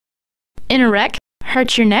In a wreck?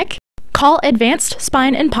 Hurt your neck? Call Advanced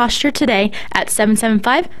Spine and Posture today at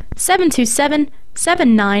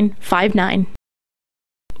 775-727-7959.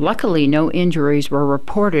 Luckily, no injuries were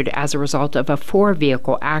reported as a result of a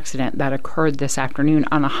four-vehicle accident that occurred this afternoon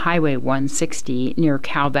on Highway 160 near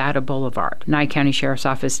Calvada Boulevard. Nye County Sheriff's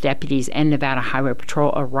Office deputies and Nevada Highway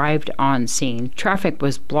Patrol arrived on scene. Traffic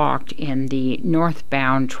was blocked in the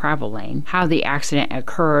northbound travel lane. How the accident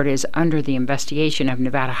occurred is under the investigation of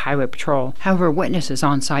Nevada Highway Patrol. However, witnesses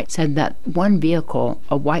on site said that one vehicle,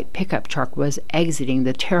 a white pickup truck, was exiting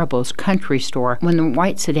the Terrible's Country Store when the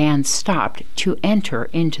white sedan stopped to enter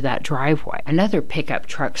into that driveway. Another pickup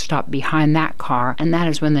truck stopped behind that car, and that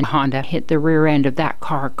is when the Honda hit the rear end of that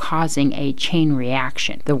car, causing a chain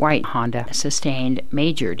reaction. The white Honda sustained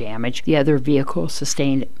major damage. The other vehicle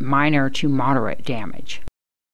sustained minor to moderate damage.